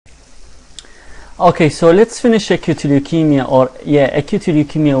Okay, so let's finish acute leukemia acute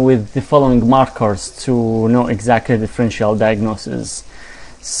leukemia with the following markers to know exactly the differential diagnosis.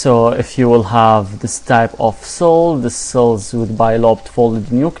 So if you will have this type of cell, the cells with bilobed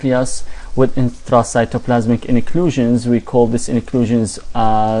folded nucleus with intracytoplasmic inclusions, we call these inclusions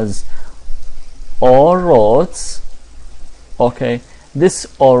as ORODs. Okay, this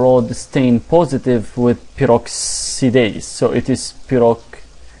OROD stain positive with peroxidase, so it is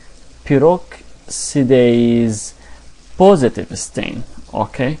peroxidase positive stain.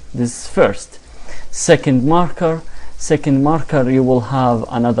 Okay, this is first. Second marker, you will have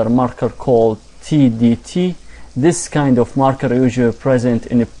another marker called TDT. This kind of marker usually present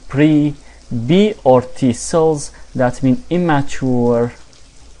in B or T cells, that mean immature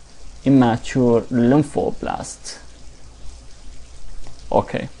lymphoblast.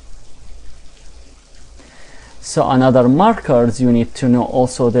 Okay, so another markers you need to know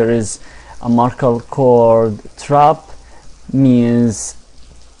also, there is a marker called TRAP, means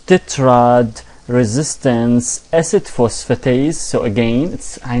tetrad resistance acid phosphatase. So again,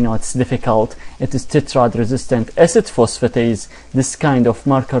 I know it's difficult, it is tetrad resistant acid phosphatase. This kind of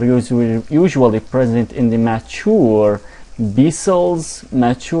marker usually present in the mature B cells,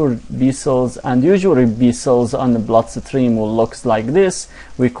 and usually B cells on the bloodstream will look like this.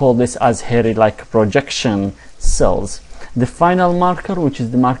 We call this as hairy-like projection cells. The final marker, which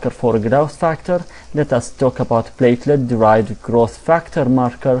is the marker for growth factor, let us talk about platelet-derived growth factor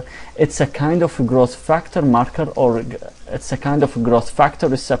marker. It's a kind of growth factor marker, or it's a kind of growth factor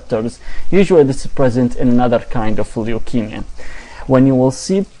receptors. Usually this is present in another kind of leukemia. When you will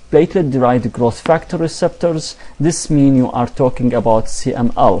see platelet-derived growth factor receptors, this means you are talking about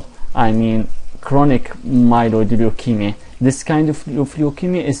CML, I mean chronic myeloid leukemia. This kind of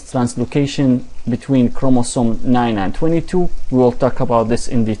leukemia is translocation between chromosome 9 and 22. We will talk about this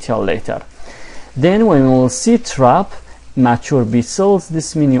in detail later. Then when we will see TRAP, mature B cells,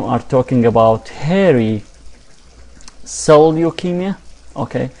 this means you are talking about hairy cell leukemia.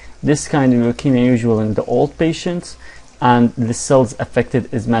 Okay, this kind of leukemia usually in the old patients, and the cells affected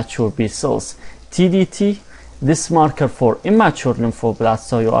is mature B cells. TDT, this marker for immature lymphoblasts,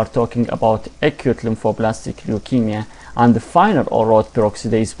 so you are talking about acute lymphoblastic leukemia. And the final OROD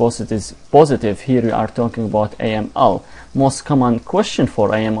peroxidase positive, here we are talking about AML. Most common question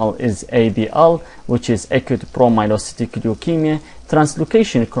for AML is ABL, which is acute promyelocytic leukemia,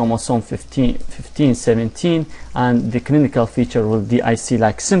 translocation chromosome 15, 17, and the clinical feature will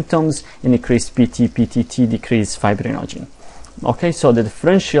DIC-like symptoms, increased PT, PTT, decreased fibrinogen. Okay, so the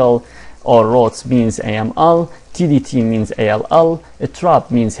differential ORODs means AML, TDT means ALL, TRAP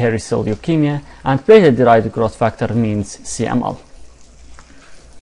means hairy cell leukemia, and platelet-derived growth factor means CML.